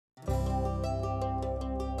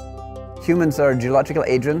Humans are geological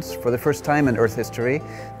agents for the first time in Earth history.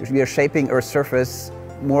 We are shaping Earth's surface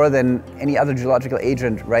more than any other geological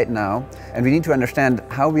agent right now. And we need to understand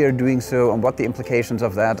how we are doing so and what the implications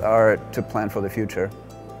of that are to plan for the future.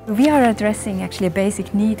 We are addressing actually a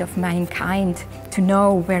basic need of mankind to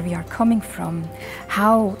know where we are coming from.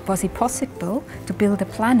 How was it possible to build a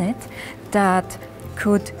planet that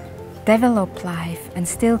could develop life and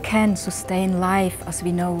still can sustain life as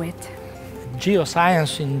we know it?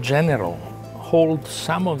 Geoscience in general holds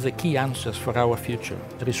some of the key answers for our future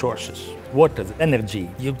resources. Water, energy.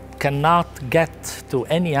 You cannot get to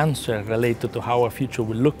any answer related to how our future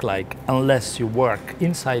will look like unless you work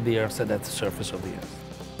inside the Earth and at the surface of the Earth.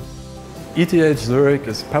 ETH Zurich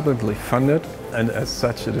is publicly funded, and as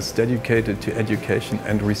such it is dedicated to education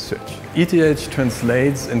and research. ETH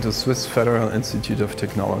translates into Swiss Federal Institute of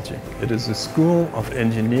Technology. It is a school of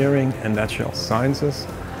engineering and natural sciences.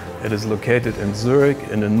 It is located in Zurich,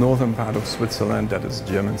 in the northern part of Switzerland that is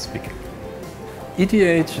German-speaking.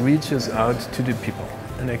 ETH reaches out to the people.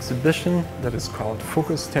 An exhibition that is called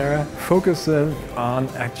Focus Terra focuses on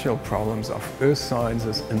actual problems of earth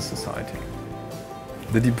sciences in society.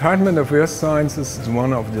 The Department of Earth Sciences is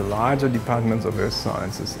one of the larger departments of earth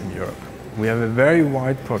sciences in Europe. We have a very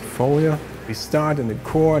wide portfolio. We start in the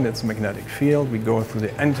core and its magnetic field. We go through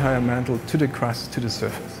the entire mantle, to the crust, to the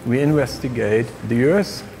surface. We investigate the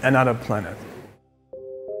Earth and other planets.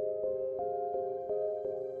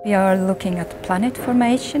 We are looking at planet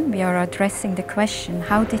formation. We are addressing the question,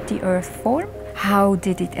 how did the Earth form? How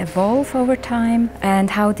did it evolve over time? And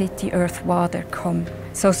how did the Earth water come?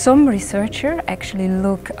 So some researchers actually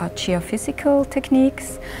look at geophysical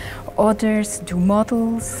techniques, others do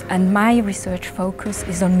models, and my research focus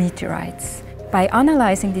is on meteorites. By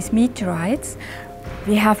analyzing these meteorites,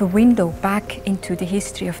 we have a window back into the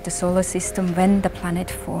history of the solar system when the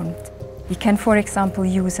planet formed. We can, for example,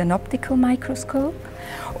 use an optical microscope,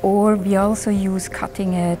 or we also use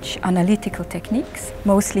cutting-edge analytical techniques,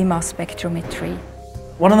 mostly mass spectrometry.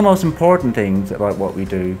 One of the most important things about what we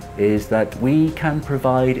do is that we can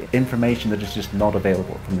provide information that is just not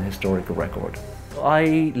available from the historical record.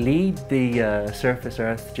 I lead the Surface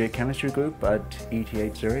Earth Geochemistry group at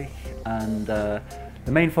ETH Zurich, and the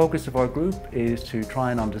main focus of our group is to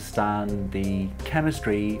try and understand the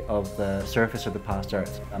chemistry of the surface of the past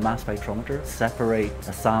Earth. A mass spectrometer separates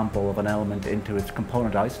a sample of an element into its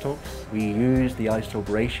component isotopes. We use the isotope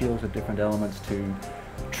ratios of different elements to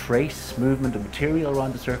trace movement of material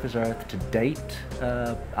around the surface Earth, to date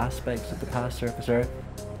aspects of the past surface Earth.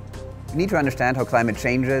 We need to understand how climate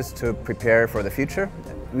changes to prepare for the future.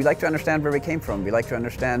 We like to understand where we came from. We like to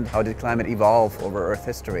understand how did climate evolve over Earth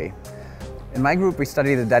history. In my group, we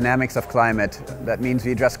study the dynamics of climate. That means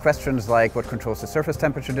we address questions like what controls the surface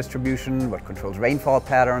temperature distribution, what controls rainfall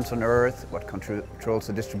patterns on Earth, what controls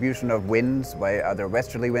the distribution of winds, why are there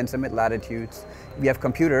westerly winds in mid-latitudes. We have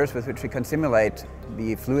computers with which we can simulate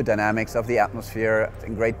the fluid dynamics of the atmosphere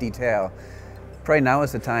in great detail. Probably now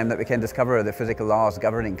is the time that we can discover the physical laws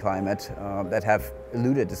governing climate that have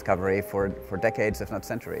eluded discovery for decades, if not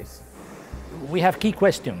centuries. We have key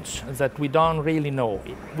questions that we don't really know.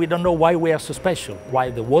 We don't know why we are so special, why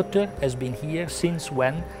the water has been here, since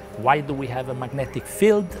when, why do we have a magnetic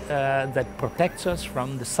field that protects us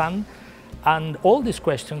from the sun, and all these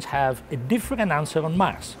questions have a different answer on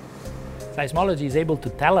Mars. Seismology is able to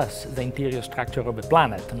tell us the interior structure of a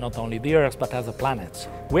planet, not only the Earth but other planets.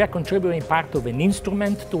 We are contributing part of an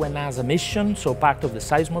instrument to a NASA mission, so part of the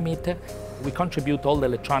seismometer. We contribute all the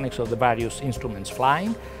electronics of the various instruments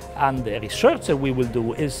flying, and the research that we will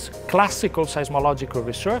do is classical seismological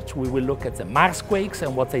research. We will look at the Marsquakes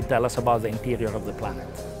and what they tell us about the interior of the planet.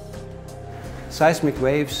 Seismic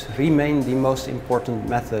waves remain the most important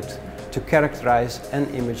method to characterize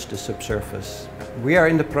and image the subsurface. We are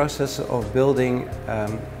in the process of building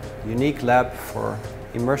a unique lab for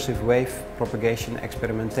immersive wave propagation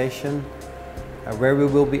experimentation, where we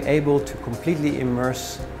will be able to completely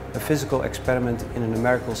immerse a physical experiment in a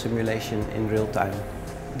numerical simulation in real time.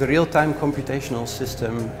 The real-time computational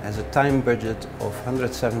system has a time budget of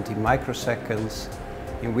 170 microseconds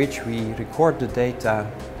in which we record the data,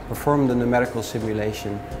 perform the numerical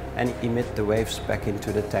simulation and emit the waves back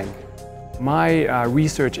into the tank. My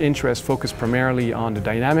research interests focus primarily on the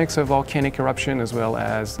dynamics of volcanic eruption as well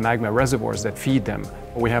as magma reservoirs that feed them.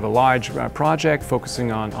 We have a large project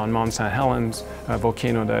focusing on Mount St. Helens, a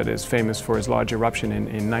volcano that is famous for its large eruption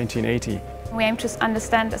in 1980. We aim to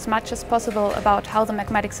understand as much as possible about how the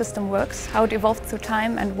magmatic system works, how it evolved through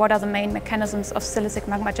time, and what are the main mechanisms of silicic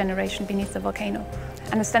magma generation beneath the volcano.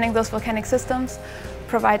 Understanding those volcanic systems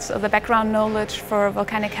provides the background knowledge for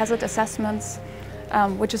volcanic hazard assessments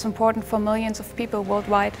which is important for millions of people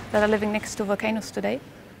worldwide that are living next to volcanoes today.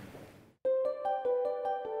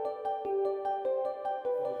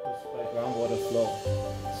 Focused by groundwater flow.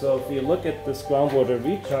 So if you look at this groundwater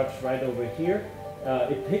recharge right over here,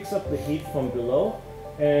 it picks up the heat from below,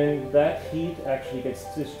 and that heat actually gets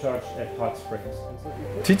discharged at hot springs.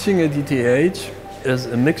 Teaching at ETH is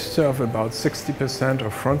a mixture of about 60%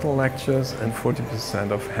 of frontal lectures and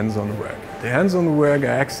 40% of hands-on work. The hands-on work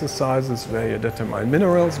are exercises where you determine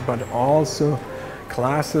minerals, but also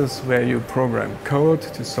classes where you program code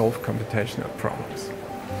to solve computational problems.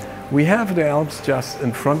 We have the Alps just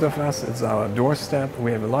in front of us. It's our doorstep.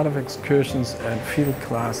 We have a lot of excursions and field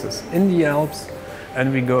classes in the Alps,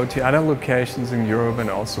 and we go to other locations in Europe and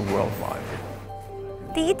also worldwide.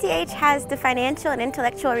 The ETH has the financial and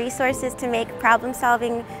intellectual resources to make problem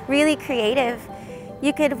solving really creative.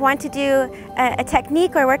 You could want to do a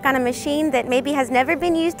technique or work on a machine that maybe has never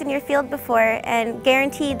been used in your field before, and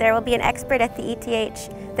guaranteed there will be an expert at the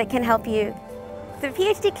ETH that can help you. The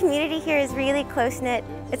PhD community here is really close-knit.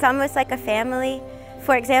 It's almost like a family.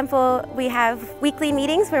 For example, we have weekly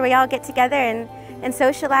meetings where we all get together and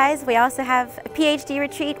socialize. We also have a PhD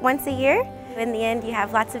retreat once a year. In the end, you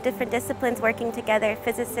have lots of different disciplines working together,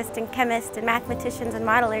 physicists and chemists and mathematicians and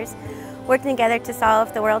modelers working together to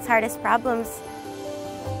solve the world's hardest problems.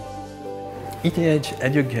 ETH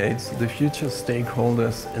educates the future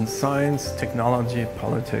stakeholders in science, technology,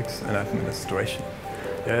 politics and administration.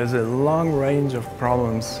 There is a long range of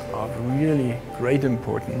problems of really great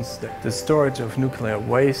importance. The storage of nuclear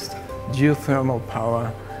waste, geothermal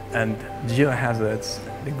power and geohazards.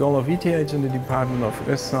 The goal of ETH and the Department of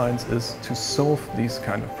Earth Science is to solve these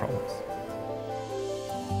kind of problems.